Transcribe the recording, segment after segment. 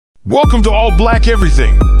Welcome to All Black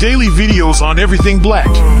Everything, daily videos on everything black.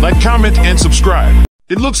 Like, comment, and subscribe.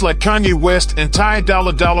 It looks like Kanye West and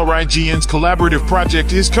Dolla IGN's collaborative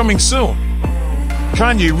project is coming soon.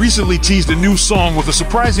 Kanye recently teased a new song with a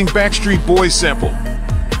surprising Backstreet Boys sample.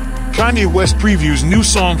 Kanye West previews new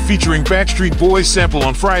song featuring Backstreet Boys sample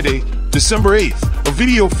on Friday, December 8th. A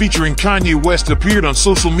video featuring Kanye West appeared on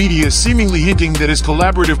social media, seemingly hinting that his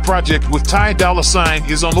collaborative project with Dolla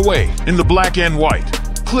is on the way. In the black and white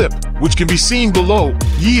clip, which can be seen below,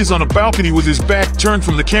 Ye is on a balcony with his back turned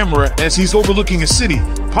from the camera as he's overlooking a city,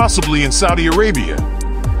 possibly in Saudi Arabia.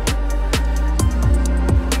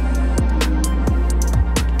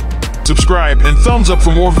 Subscribe and thumbs up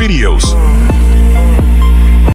for more videos.